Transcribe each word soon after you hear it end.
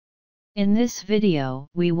In this video,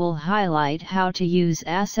 we will highlight how to use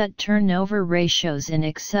asset turnover ratios in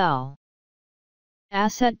Excel.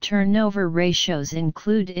 Asset turnover ratios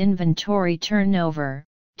include inventory turnover,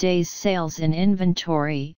 days sales in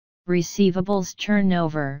inventory, receivables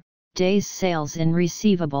turnover, days sales in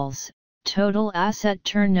receivables, total asset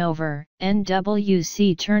turnover,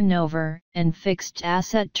 NWC turnover, and fixed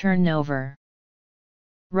asset turnover.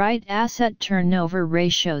 Write asset turnover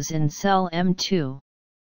ratios in cell M2.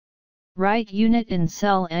 Write unit in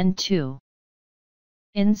cell N2.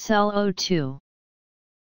 In cell O2.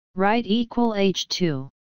 Write equal H2.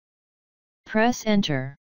 Press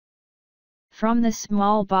Enter. From the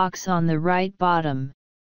small box on the right bottom,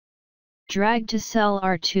 drag to cell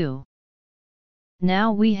R2.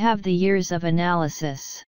 Now we have the years of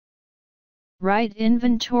analysis. Write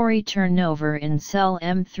inventory turnover in cell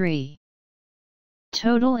M3.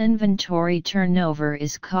 Total inventory turnover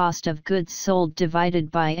is cost of goods sold divided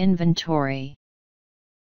by inventory.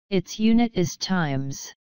 Its unit is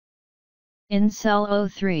times. In cell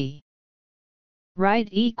O3, write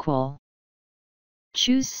equal.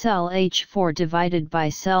 Choose cell H4 divided by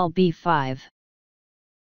cell B5.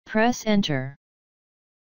 Press Enter.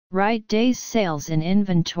 Write days sales in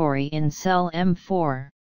inventory in cell M4.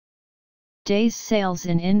 Days sales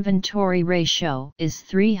in inventory ratio is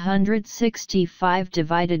 365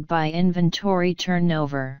 divided by inventory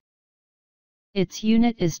turnover. Its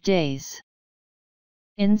unit is days.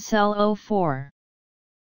 In cell O4,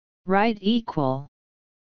 write equal.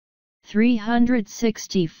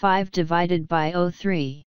 365 divided by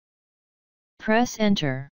O3. Press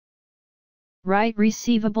Enter. Write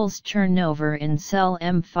receivables turnover in cell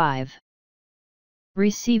M5.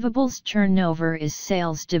 Receivables turnover is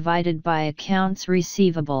sales divided by accounts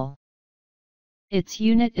receivable. Its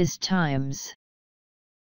unit is times.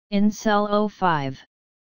 In cell O5,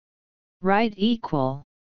 write equal.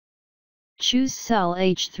 Choose cell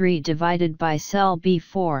H3 divided by cell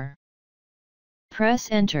B4. Press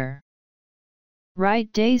Enter.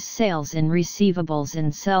 Write days sales in receivables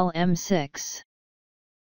in cell M6.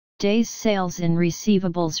 Days sales in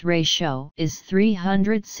receivables ratio is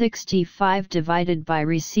 365 divided by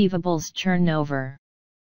receivables turnover.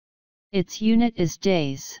 Its unit is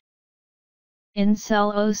days. In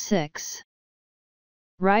cell O6,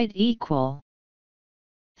 write equal.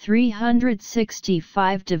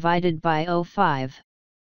 365 divided by O5.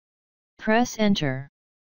 Press Enter.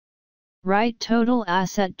 Write total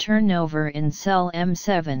asset turnover in cell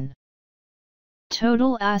M7.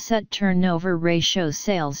 Total asset turnover ratio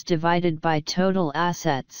sales divided by total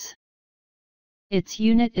assets. Its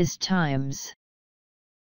unit is times.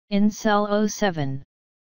 In cell O7,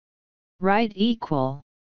 write equal.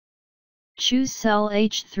 Choose cell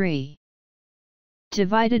H3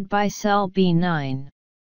 divided by cell B9.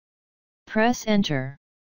 Press Enter.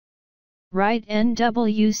 Write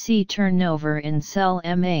NWC turnover in cell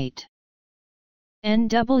M8.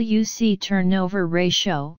 NWC turnover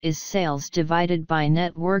ratio is sales divided by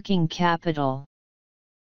net working capital.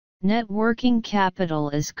 Net working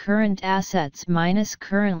capital is current assets minus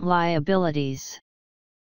current liabilities.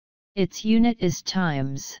 Its unit is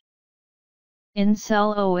times. In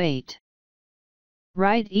cell O8,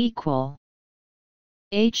 write equal.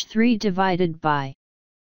 H3 divided by.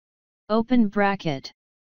 Open bracket.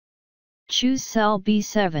 Choose cell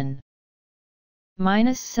B7.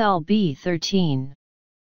 Minus cell B13.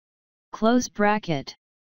 Close bracket.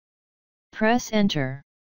 Press Enter.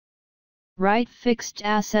 Write fixed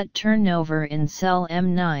asset turnover in cell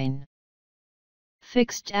M9.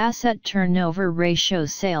 Fixed asset turnover ratio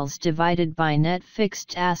sales divided by net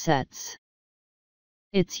fixed assets.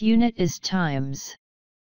 Its unit is times.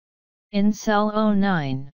 In cell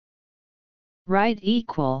O9, write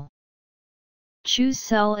equal. Choose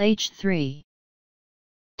cell H3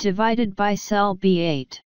 divided by cell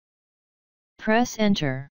B8. Press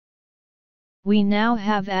Enter. We now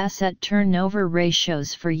have asset turnover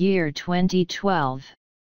ratios for year 2012.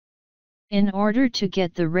 In order to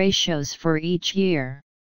get the ratios for each year,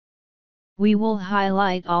 we will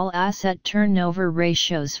highlight all asset turnover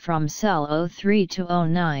ratios from cell O3 to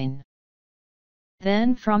O9.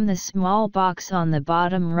 Then from the small box on the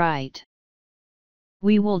bottom right,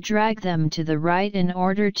 we will drag them to the right in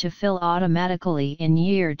order to fill automatically in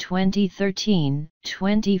year 2013,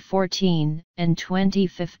 2014, and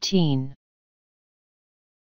 2015.